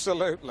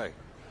 Absolutely.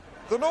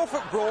 The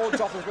Norfolk Broads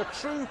offers the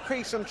true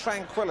peace and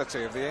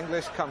tranquility of the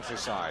English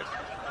countryside.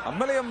 1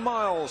 million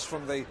miles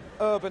from the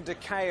urban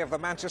decay of the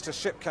Manchester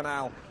Ship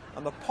Canal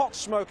and the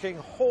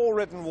pot-smoking,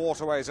 whore-ridden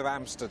waterways of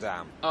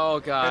Amsterdam. Oh,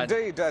 God.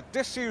 Indeed,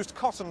 disused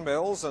cotton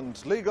mills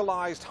and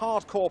legalised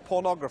hardcore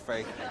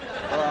pornography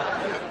are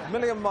 1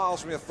 million miles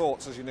from your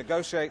thoughts as you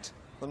negotiate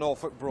the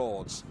Norfolk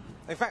Broads.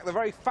 In fact, the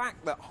very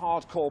fact that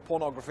hardcore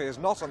pornography is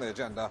not on the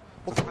agenda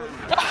will...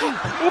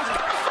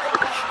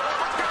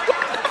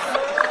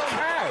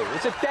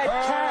 It's a dead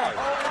cow.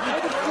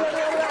 Where did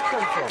that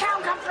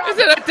come from? Is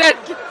it a dead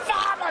cow?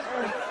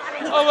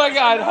 Oh my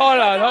God! Hold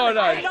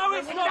on. No,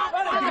 it's not.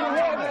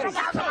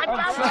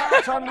 I'm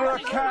trapped under a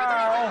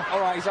cow.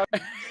 All right, so...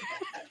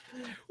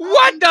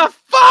 What the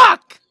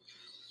fuck?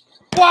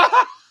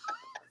 What?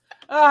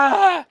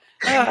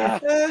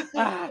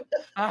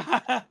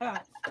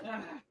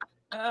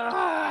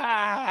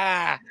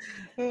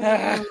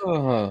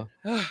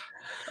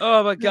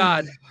 Oh my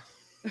God.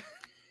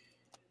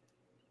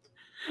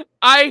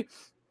 I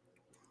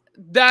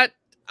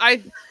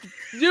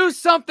knew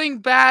something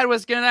bad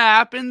was gonna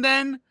happen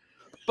then,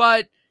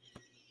 but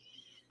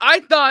I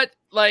thought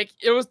like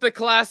it was the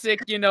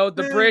classic, you know,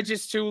 the bridge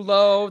is too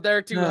low,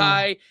 they're too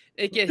high,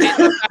 it get hit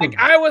in the back.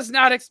 I was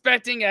not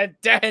expecting a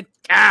dead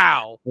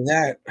cow.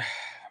 That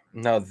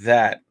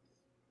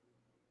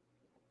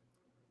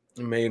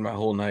made my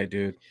whole night,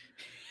 dude.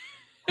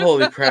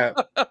 Holy crap.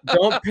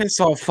 Don't piss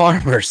off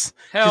farmers.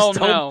 Hell Just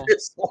no. don't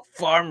piss off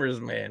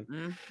farmers,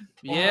 man.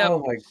 Yeah.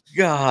 Oh my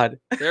God.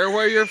 They're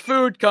where your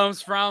food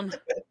comes from.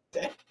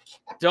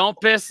 Don't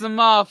piss them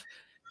off.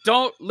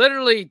 Do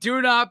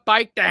not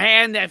bite the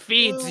hand that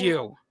feeds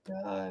you.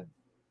 God.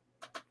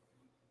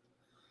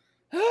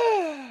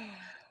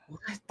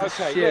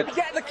 Okay, Shit.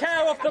 get the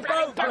cow off the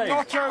boat, please. I'm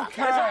not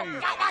okay.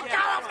 I'm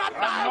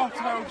not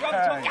okay. Get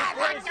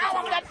the cow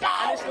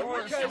off the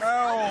boat. It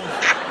smells.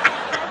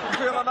 I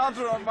feel an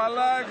udder on my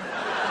leg.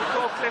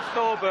 Call Cliff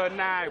Thorburn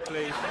now,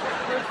 please.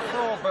 Cliff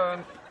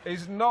Thorburn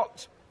is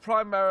not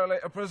primarily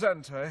a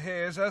presenter. He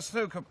is a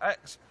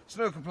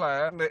ex-snooker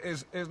player, and it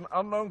is an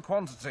unknown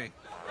quantity.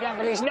 Yeah,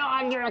 but he's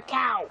not under a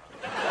cow.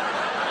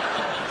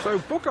 So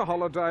book a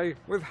holiday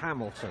with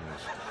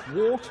Hamilton's.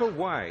 Walk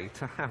away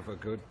to have a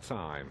good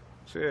time.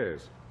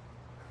 Cheers.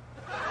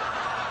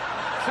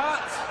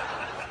 Cut!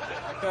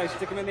 Okay,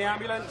 stick him in the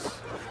ambulance.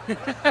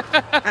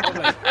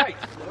 Lovely. Great,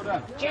 well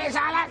done. Cheers,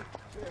 Alan.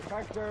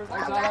 Thank you.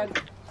 Thanks, Alan.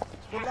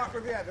 Good luck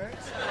with the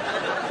edits.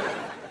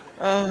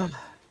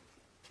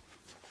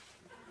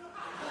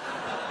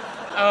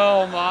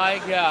 Oh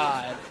my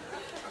God.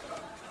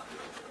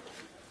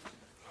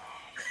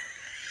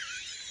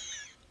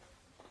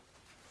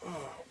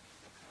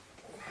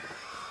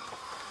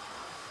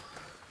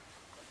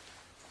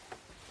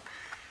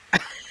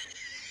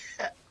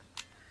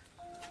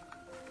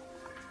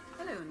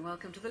 Hello and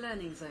welcome to the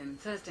Learning Zone,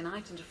 Thursday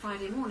night into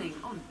Friday morning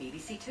on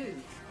BBC Two.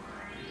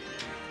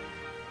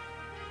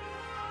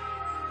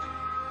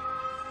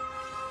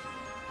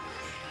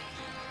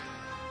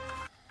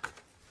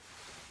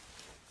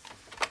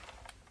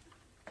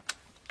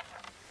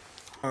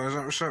 Oh, is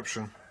that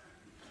reception?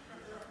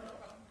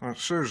 Right,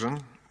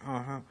 Susan,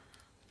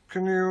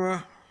 can you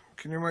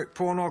make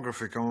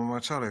pornography come on my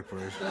telly,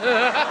 please?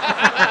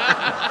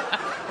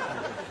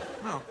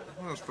 Oh,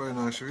 that's very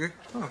nice of you.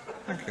 Oh,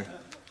 thank you.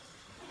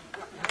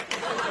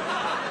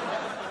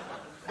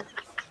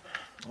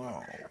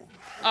 Oh.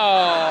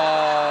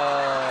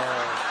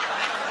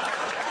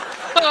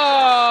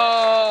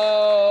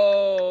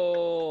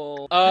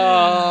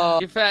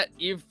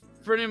 You've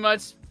pretty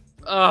much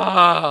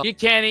you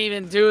can't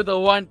even do the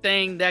one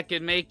thing that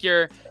could make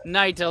your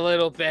night a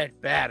little bit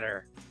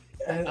better.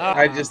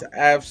 I just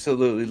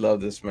absolutely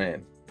love this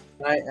man.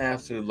 I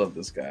absolutely love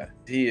this guy.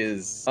 He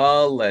is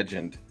a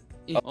legend.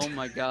 Oh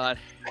my God.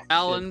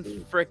 Alan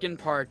frickin'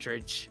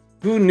 Partridge.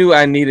 Who knew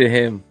I needed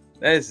him?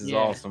 This is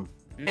awesome.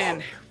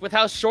 Man, with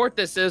how short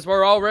this is,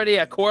 we're already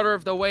a quarter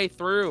of the way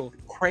through.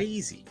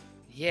 Crazy.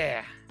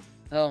 Yeah.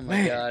 Oh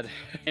my God.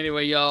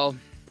 Anyway, y'all,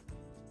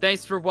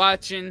 thanks for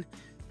watching.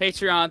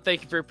 Patreon,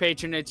 thank you for your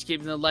patronage,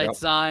 keeping the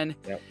lights on.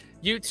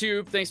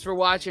 YouTube, thanks for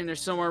watching.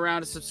 There's somewhere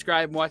around to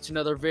subscribe and watch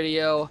another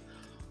video.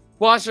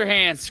 Wash your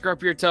hands,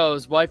 scrub your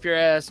toes, wipe your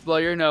ass, blow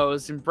your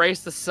nose,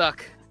 embrace the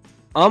suck.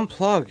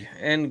 Unplug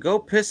and go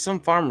piss some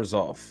farmers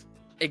off.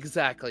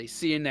 Exactly.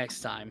 See you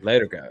next time.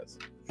 Later, guys.